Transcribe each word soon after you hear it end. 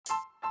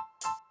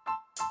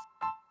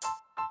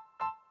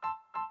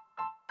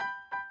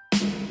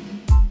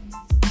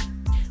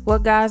Well,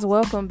 guys,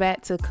 welcome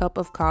back to Cup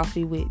of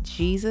Coffee with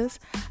Jesus.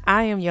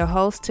 I am your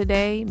host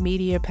today,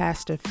 Media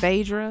Pastor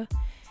Phaedra.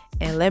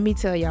 And let me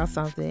tell y'all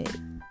something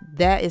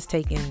that is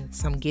taking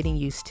some getting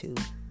used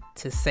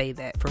to say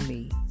that for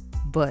me.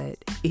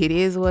 But it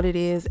is what it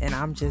is, and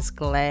I'm just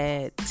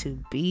glad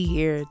to be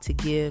here to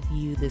give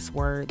you this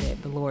word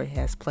that the Lord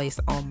has placed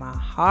on my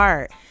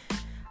heart.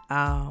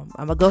 I'm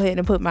going to go ahead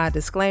and put my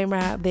disclaimer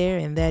out there,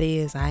 and that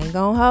is I ain't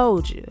going to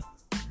hold you,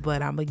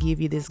 but I'm going to give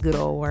you this good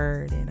old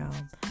word, and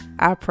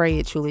I pray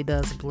it truly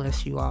does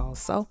bless you all.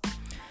 So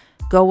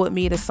go with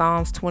me to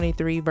Psalms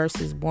 23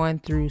 verses 1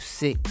 through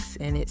 6,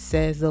 and it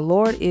says, "The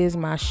Lord is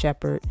my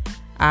shepherd,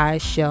 I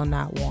shall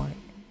not want.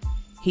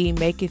 He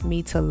maketh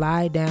me to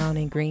lie down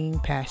in green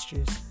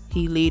pastures.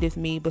 He leadeth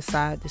me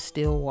beside the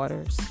still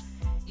waters.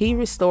 He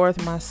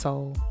restoreth my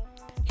soul.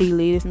 He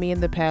leadeth me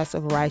in the paths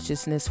of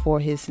righteousness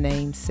for his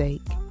name's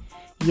sake.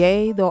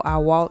 Yea, though I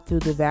walk through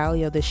the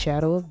valley of the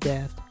shadow of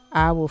death,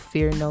 I will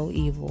fear no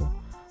evil.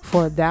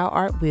 For thou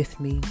art with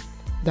me.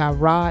 Thy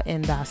rod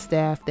and thy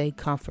staff, they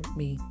comfort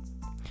me.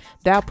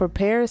 Thou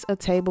preparest a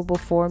table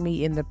before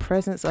me in the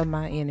presence of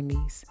my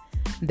enemies.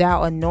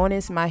 Thou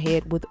anointest my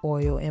head with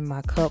oil, and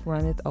my cup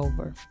runneth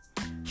over.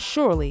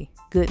 Surely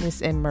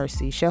goodness and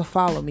mercy shall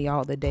follow me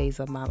all the days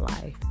of my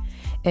life,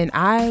 and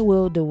I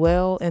will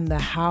dwell in the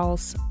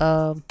house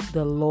of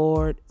the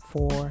Lord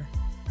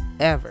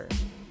forever."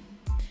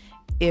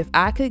 If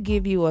I could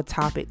give you a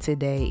topic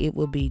today, it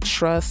would be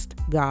trust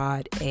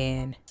God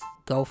and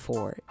go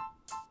for it.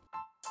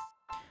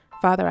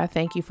 Father, I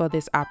thank you for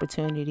this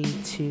opportunity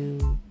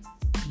to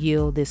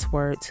yield this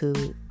word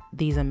to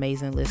these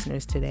amazing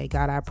listeners today.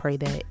 God, I pray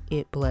that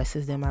it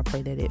blesses them. I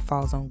pray that it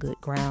falls on good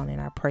ground,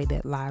 and I pray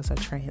that lives are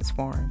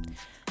transformed.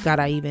 God,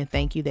 I even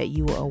thank you that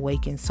you will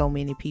awaken so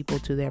many people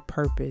to their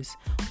purpose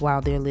while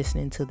they're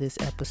listening to this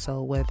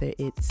episode, whether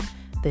it's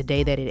the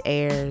day that it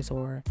airs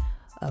or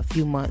a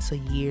few months or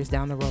years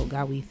down the road.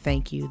 God, we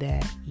thank you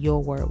that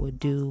your word will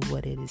do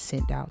what it is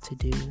sent out to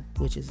do,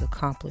 which is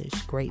accomplish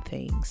great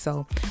things.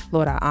 So,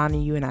 Lord, I honor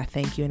you and I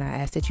thank you, and I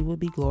ask that you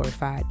would be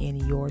glorified in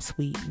your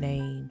sweet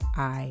name.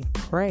 I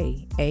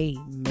pray.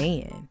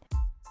 Amen.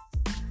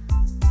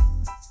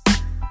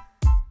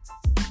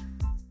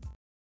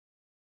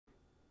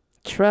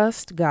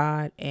 Trust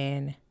God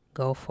and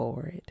go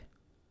for it.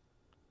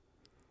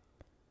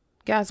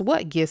 Guys,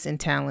 what gifts and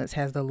talents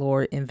has the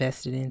Lord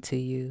invested into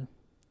you?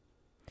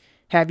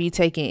 Have you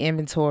taken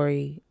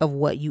inventory of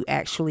what you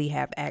actually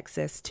have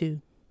access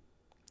to?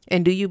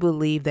 And do you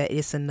believe that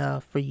it's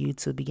enough for you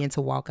to begin to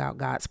walk out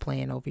God's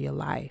plan over your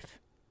life?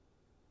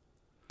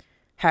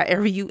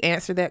 However you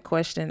answer that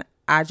question,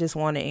 I just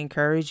want to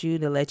encourage you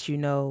to let you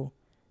know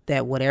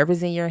that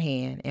whatever's in your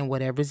hand and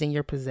whatever's in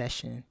your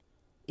possession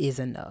is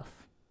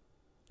enough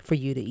for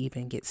you to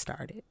even get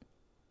started.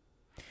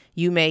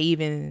 You may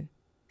even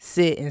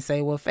sit and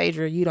say, "Well,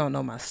 Phaedra, you don't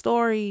know my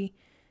story.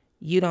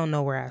 You don't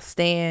know where I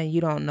stand.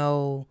 You don't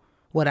know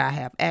what I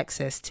have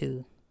access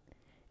to."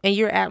 And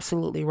you're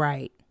absolutely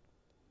right.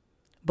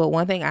 But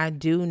one thing I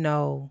do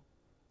know,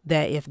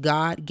 that if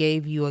God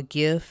gave you a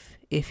gift,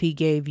 if he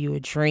gave you a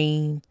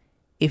dream,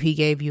 if he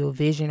gave you a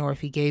vision, or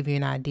if he gave you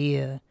an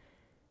idea,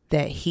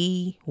 that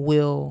he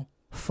will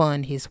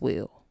fund his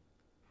will.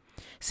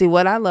 See,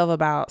 what I love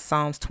about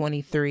Psalms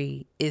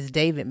 23 is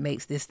David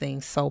makes this thing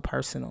so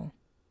personal.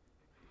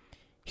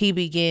 He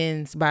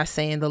begins by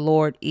saying, "The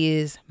Lord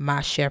is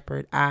my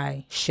shepherd,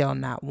 I shall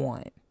not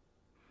want."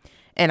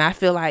 And I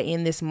feel like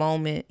in this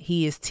moment,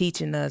 he is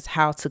teaching us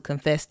how to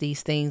confess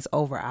these things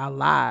over our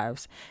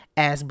lives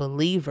as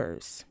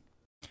believers.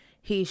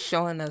 He's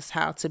showing us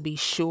how to be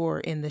sure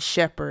in the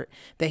shepherd,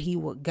 that he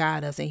will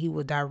guide us and he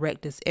will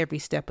direct us every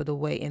step of the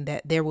way, and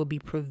that there will be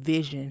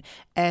provision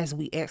as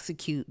we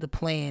execute the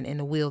plan and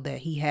the will that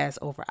he has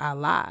over our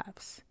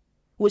lives.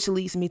 Which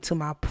leads me to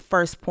my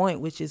first point,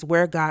 which is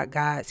where God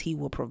guides, he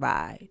will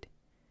provide.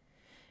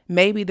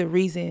 Maybe the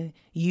reason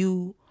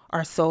you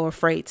are so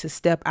afraid to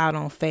step out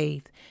on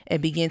faith and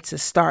begin to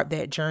start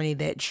that journey,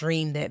 that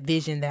dream, that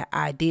vision, that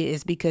idea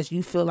is because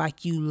you feel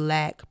like you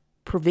lack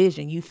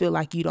provision. You feel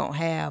like you don't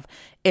have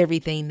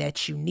everything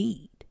that you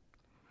need.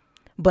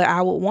 But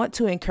I would want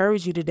to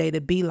encourage you today to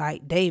be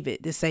like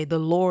David, to say, "The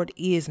Lord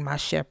is my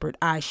shepherd,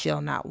 I shall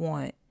not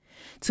want."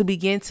 To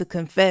begin to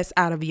confess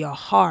out of your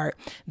heart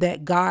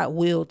that God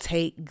will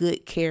take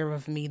good care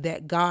of me,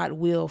 that God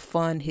will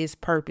fund his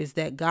purpose,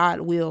 that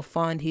God will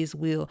fund his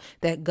will,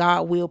 that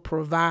God will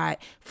provide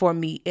for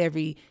me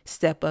every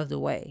step of the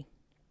way.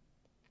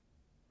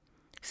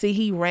 See,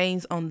 he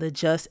reigns on the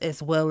just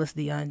as well as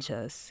the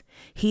unjust.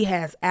 He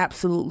has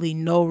absolutely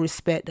no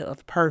respect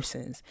of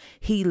persons.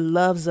 He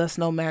loves us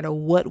no matter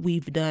what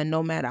we've done,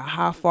 no matter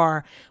how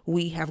far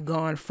we have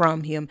gone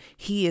from him.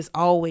 He is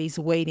always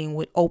waiting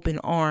with open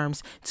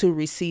arms to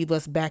receive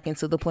us back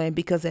into the plan,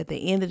 because at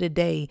the end of the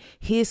day,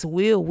 his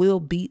will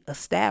be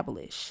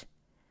established.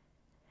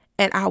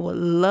 And I would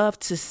love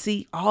to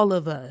see all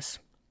of us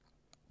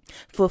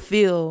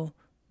fulfill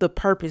the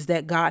purpose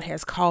that God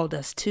has called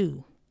us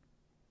to.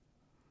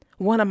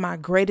 One of my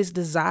greatest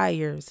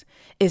desires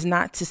is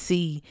not to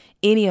see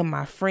any of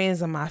my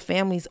friends or my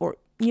families or,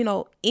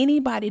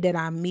 anybody that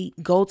I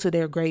meet go to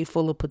their grave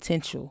full of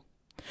potential.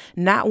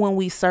 Not when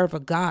we serve a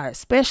God,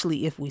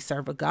 especially if we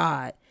serve a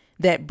God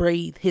that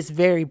breathed his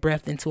very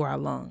breath into our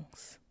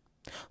lungs,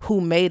 who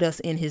made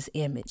us in his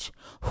image,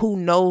 who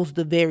knows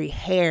the very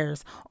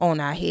hairs on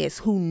our heads,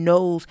 who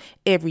knows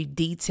every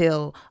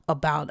detail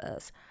about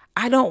us.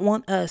 I don't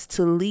want us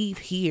to leave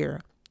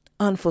here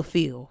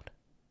unfulfilled,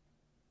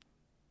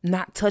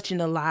 not touching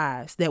the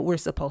lives that we're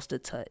supposed to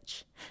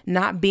touch,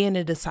 not being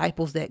the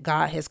disciples that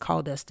God has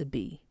called us to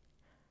be.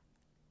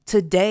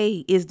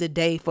 Today is the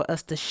day for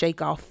us to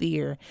shake off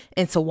fear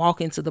and to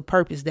walk into the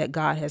purpose that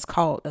God has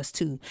called us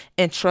to,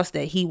 and trust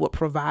that he will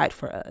provide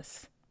for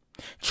us.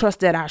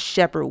 Trust that our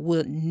shepherd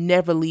will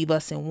never leave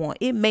us in want.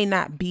 It may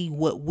not be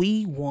what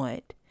we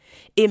want.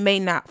 It may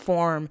not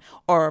form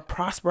or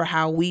prosper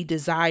how we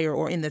desire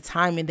or in the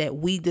timing that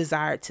we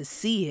desire to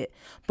see it,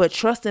 but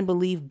trust and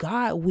believe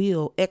God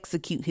will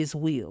execute his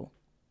will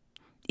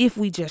if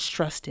we just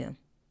trust him.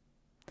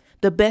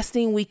 The best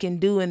thing we can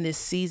do in this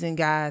season,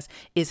 guys,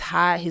 is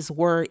hide his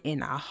word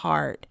in our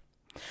heart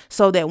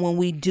so that when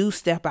we do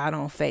step out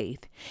on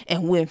faith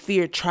and when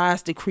fear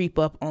tries to creep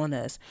up on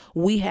us,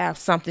 we have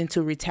something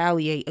to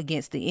retaliate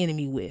against the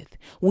enemy with.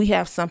 We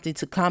have something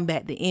to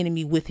combat the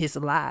enemy with his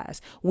lies.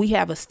 We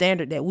have a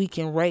standard that we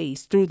can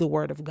raise through the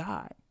word of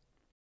God.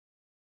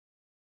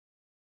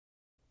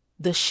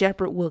 The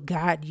shepherd will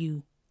guide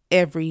you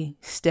every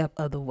step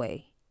of the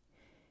way.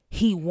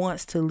 He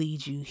wants to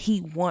lead you. He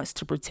wants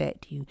to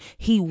protect you.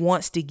 He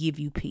wants to give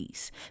you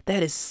peace.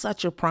 That is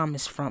such a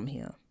promise from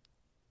him.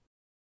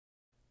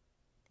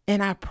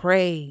 And I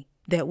pray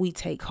that we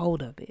take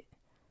hold of it.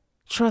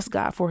 Trust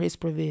God for his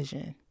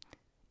provision.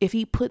 If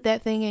he put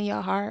that thing in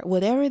your heart,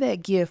 whatever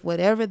that gift,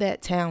 whatever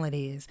that talent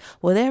is,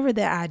 whatever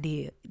that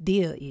idea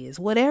is,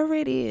 whatever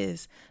it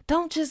is,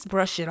 don't just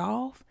brush it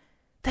off.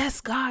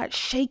 That's God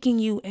shaking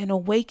you and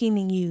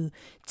awakening you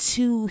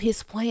to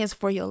his plans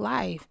for your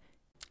life.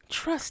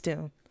 Trust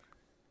him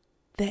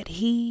that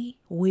he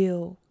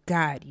will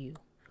guide you,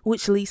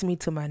 which leads me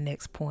to my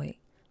next point.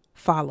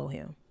 Follow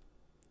him.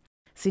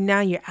 See,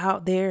 now you're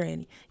out there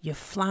and you're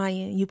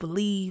flying. You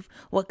believe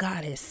what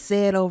God has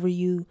said over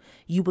you.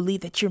 You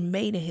believe that you're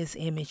made in his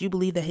image. You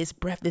believe that his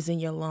breath is in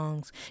your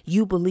lungs.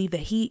 You believe that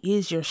he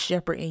is your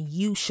shepherd and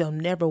you shall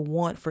never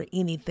want for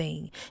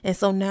anything. And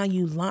so now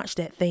you launch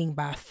that thing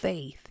by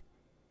faith.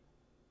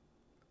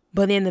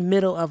 But in the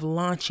middle of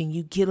launching,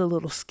 you get a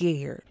little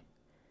scared.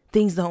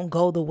 Things don't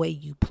go the way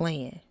you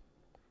plan.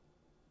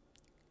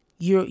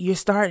 You're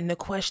starting to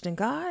question,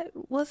 God,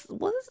 was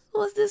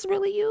this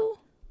really you?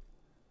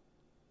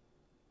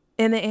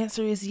 And the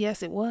answer is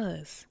yes, it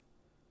was.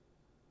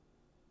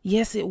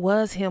 Yes, it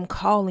was him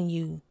calling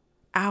you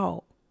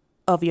out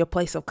of your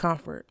place of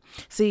comfort.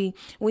 See,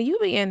 when you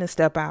begin to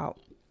step out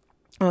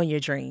on your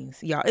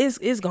dreams, y'all,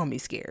 it's going to be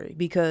scary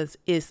because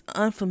it's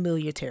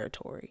unfamiliar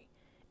territory.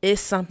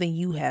 It's something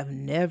you have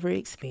never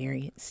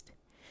experienced.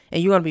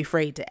 And you're going to be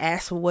afraid to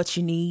ask for what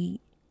you need.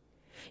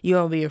 You're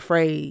going to be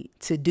afraid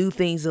to do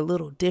things a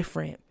little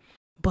different.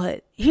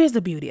 But here's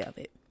the beauty of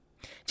it.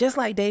 Just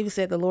like David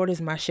said, the Lord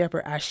is my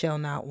shepherd, I shall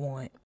not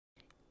want.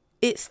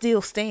 It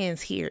still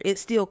stands here. It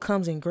still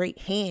comes in great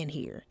hand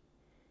here.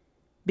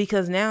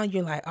 Because now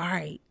you're like, all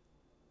right,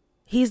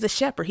 he's the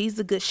shepherd. He's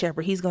the good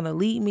shepherd. He's going to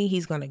lead me.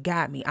 He's going to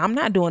guide me. I'm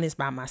not doing this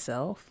by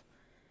myself.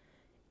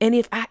 And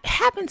if I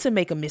happen to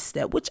make a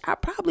misstep, which I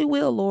probably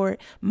will, Lord,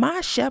 my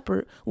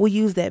shepherd will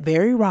use that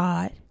very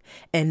rod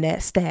and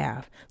that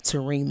staff to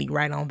ring me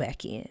right on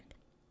back in.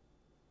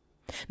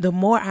 The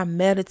more I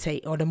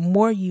meditate, or the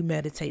more you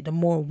meditate, the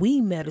more we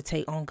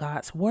meditate on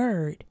God's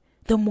word,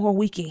 the more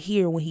we can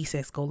hear when he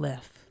says, go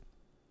left,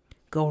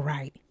 go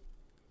right,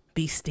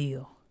 be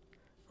still,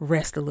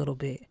 rest a little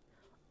bit.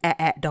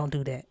 Don't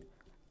do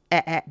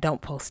that.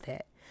 Don't post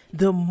that.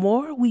 The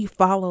more we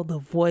follow the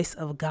voice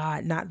of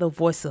God, not the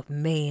voice of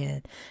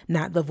man,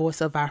 not the voice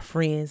of our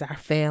friends, our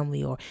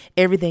family, or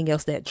everything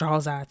else that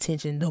draws our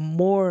attention, the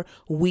more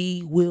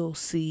we will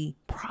see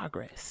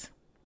progress.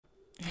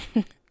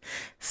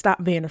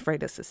 Stop being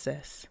afraid of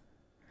success.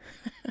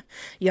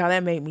 Y'all,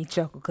 that made me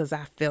chuckle because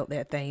I felt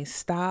that thing.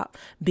 Stop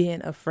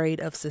being afraid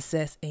of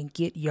success and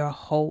get your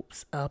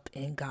hopes up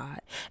in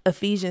God.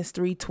 Ephesians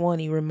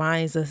 3:20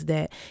 reminds us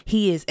that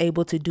he is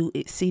able to do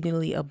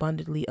exceedingly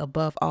abundantly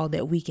above all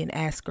that we can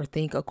ask or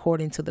think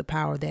according to the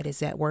power that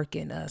is at work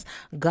in us.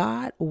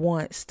 God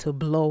wants to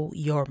blow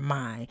your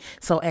mind.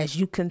 So as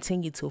you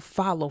continue to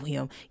follow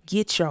him,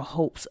 get your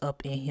hopes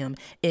up in him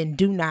and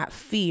do not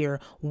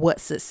fear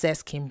what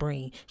success can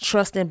bring.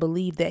 Trust and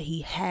believe that he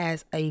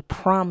has a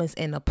promise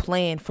and a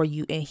plan for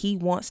you, and he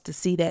wants to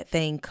see that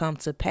thing come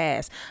to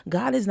pass.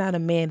 God is not a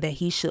man that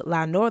he should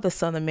lie, nor the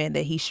son of man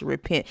that he should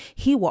repent.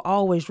 He will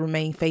always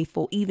remain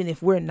faithful, even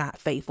if we're not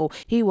faithful.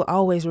 He will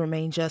always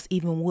remain just,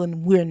 even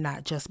when we're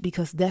not just,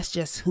 because that's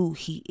just who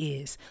he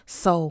is.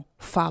 So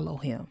follow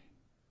him.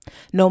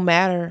 No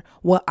matter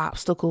what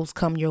obstacles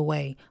come your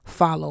way,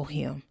 follow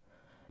him.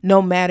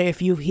 No matter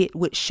if you hit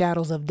with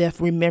shadows of death,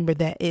 remember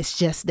that it's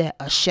just that,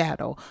 a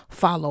shadow.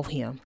 Follow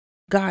him.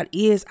 God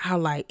is our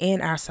light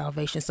and our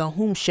salvation. So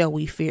whom shall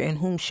we fear and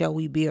whom shall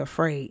we be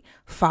afraid?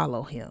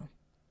 Follow him.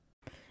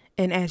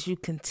 And as you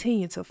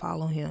continue to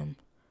follow him,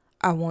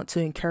 I want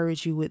to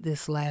encourage you with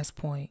this last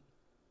point,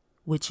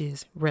 which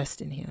is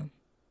rest in him.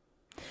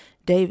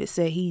 David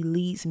said, he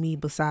leads me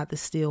beside the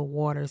still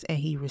waters and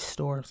he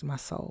restores my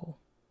soul.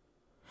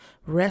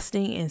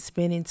 Resting and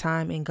spending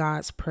time in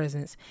God's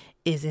presence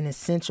is an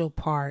essential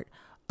part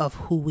of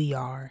who we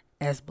are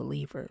as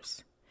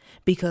believers,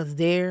 because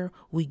there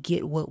we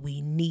get what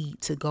we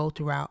need to go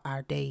throughout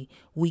our day.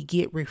 We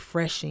get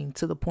refreshing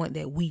to the point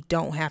that we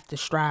don't have to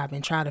strive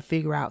and try to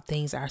figure out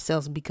things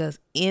ourselves, because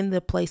in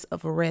the place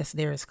of rest,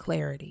 there is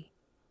clarity.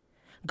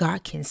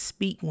 God can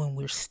speak when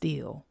we're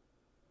still.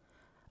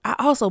 I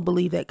also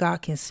believe that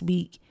God can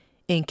speak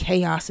in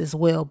chaos as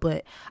well,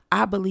 but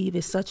I believe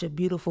it's such a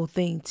beautiful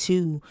thing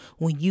too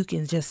when you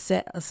can just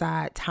set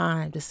aside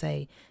time to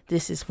say,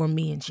 this is for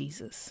me and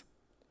Jesus,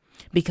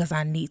 because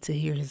I need to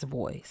hear his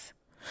voice,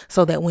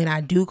 so that when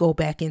I do go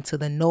back into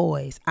the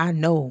noise, I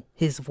know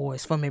his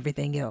voice from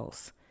everything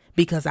else,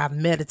 because I've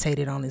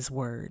meditated on his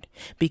word,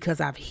 because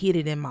I've hid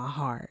it in my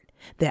heart,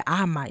 that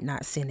I might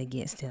not sin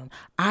against him.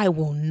 I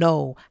will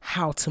know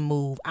how to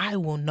move. I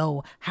will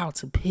know how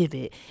to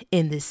pivot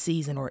in this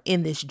season or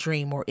in this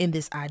dream or in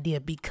this idea,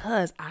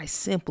 because I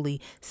simply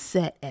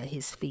sat at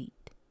his feet.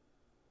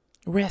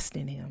 Rest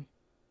in him.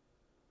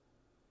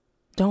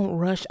 Don't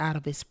rush out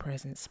of his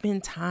presence.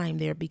 Spend time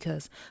there,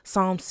 because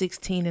Psalm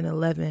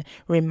 16:11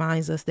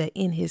 reminds us that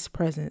in his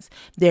presence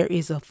there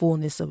is a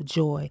fullness of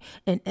joy,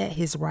 and at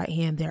his right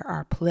hand there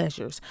are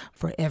pleasures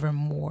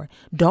forevermore.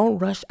 Don't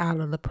rush out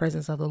of the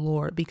presence of the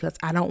Lord, because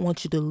I don't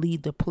want you to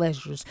leave the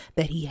pleasures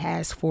that he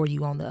has for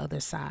you on the other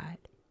side.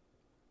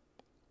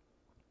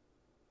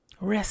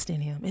 Rest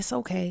in him. It's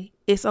okay.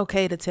 It's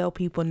okay to tell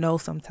people no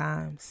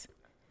sometimes.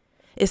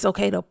 It's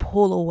okay to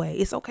pull away.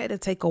 It's okay to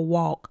take a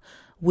walk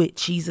with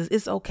Jesus.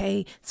 It's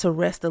okay to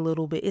rest a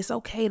little bit. It's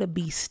okay to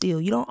be still.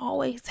 You don't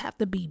always have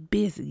to be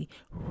busy.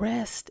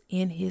 Rest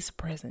in his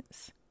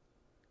presence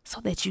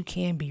so that you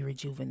can be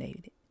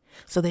rejuvenated,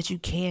 so that you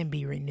can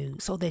be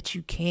renewed, so that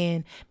you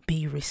can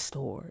be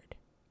restored.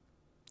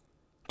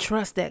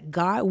 Trust that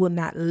God will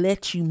not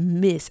let you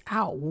miss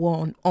out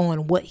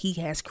on what he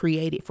has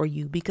created for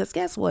you, because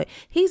guess what?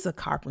 He's a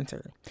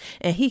carpenter,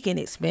 and he can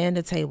expand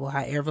the table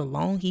however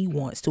long he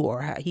wants to,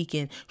 or how he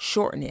can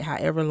shorten it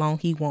however long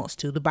he wants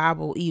to. The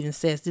Bible even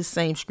says, this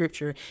same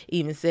scripture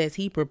even says,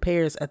 he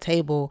prepares a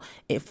table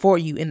for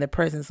you in the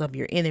presence of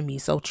your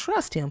enemies. So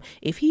trust him.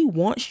 If he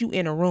wants you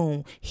in a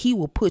room, he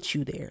will put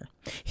you there.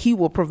 He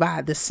will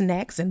provide the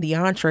snacks and the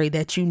entree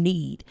that you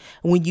need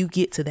when you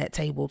get to that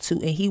table too.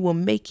 And he will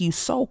make you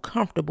so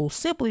comfortable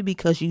simply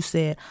because you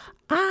said,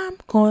 I'm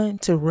going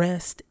to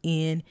rest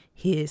in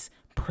his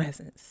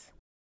presence.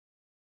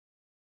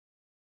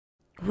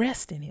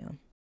 Rest in him.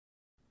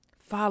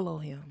 Follow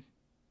him.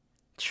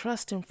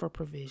 Trust him for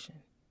provision.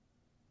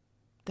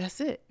 That's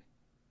it.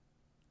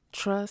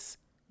 Trust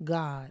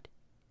God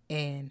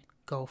and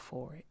go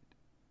for it.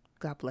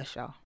 God bless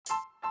y'all.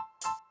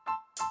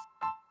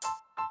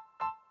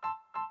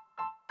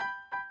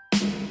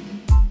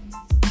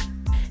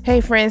 Hey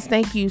friends,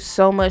 thank you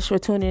so much for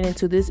tuning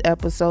into this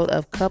episode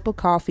of Cup of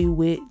Coffee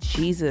with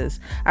Jesus.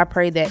 I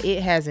pray that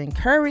it has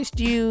encouraged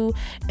you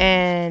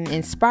and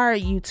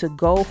inspired you to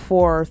go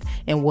forth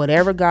in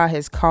whatever God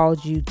has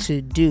called you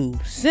to do.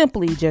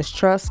 Simply just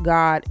trust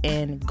God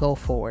and go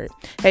for it.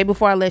 Hey,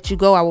 before I let you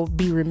go, I will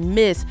be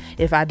remiss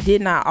if I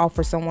did not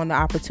offer someone the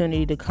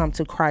opportunity to come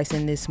to Christ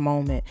in this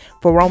moment.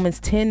 For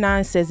Romans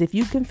 10:9 says, if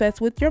you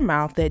confess with your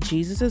mouth that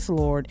Jesus is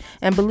Lord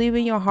and believe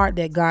in your heart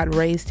that God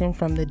raised him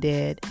from the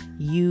dead,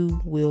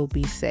 you will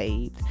be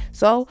saved.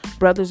 So,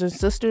 brothers and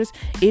sisters,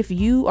 if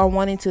you are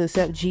wanting to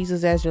accept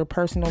Jesus as your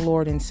personal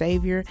Lord and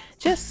Savior,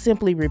 just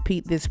simply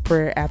repeat this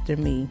prayer after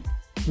me.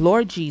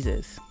 Lord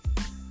Jesus,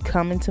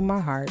 come into my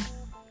heart.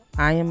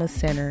 I am a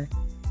sinner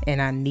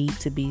and I need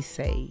to be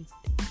saved.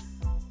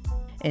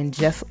 And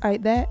just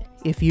like that,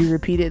 if you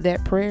repeated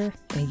that prayer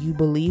and you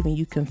believe and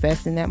you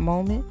confess in that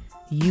moment,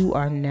 you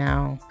are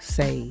now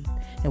saved.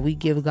 And we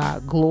give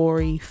God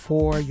glory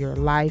for your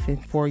life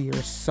and for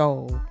your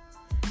soul.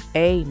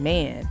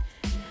 Amen.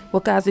 Well,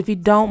 guys, if you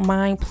don't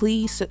mind,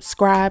 please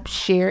subscribe,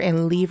 share,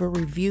 and leave a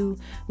review.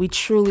 We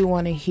truly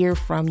want to hear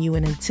from you.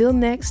 And until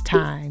next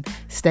time,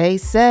 stay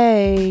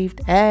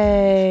saved.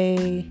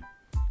 Hey.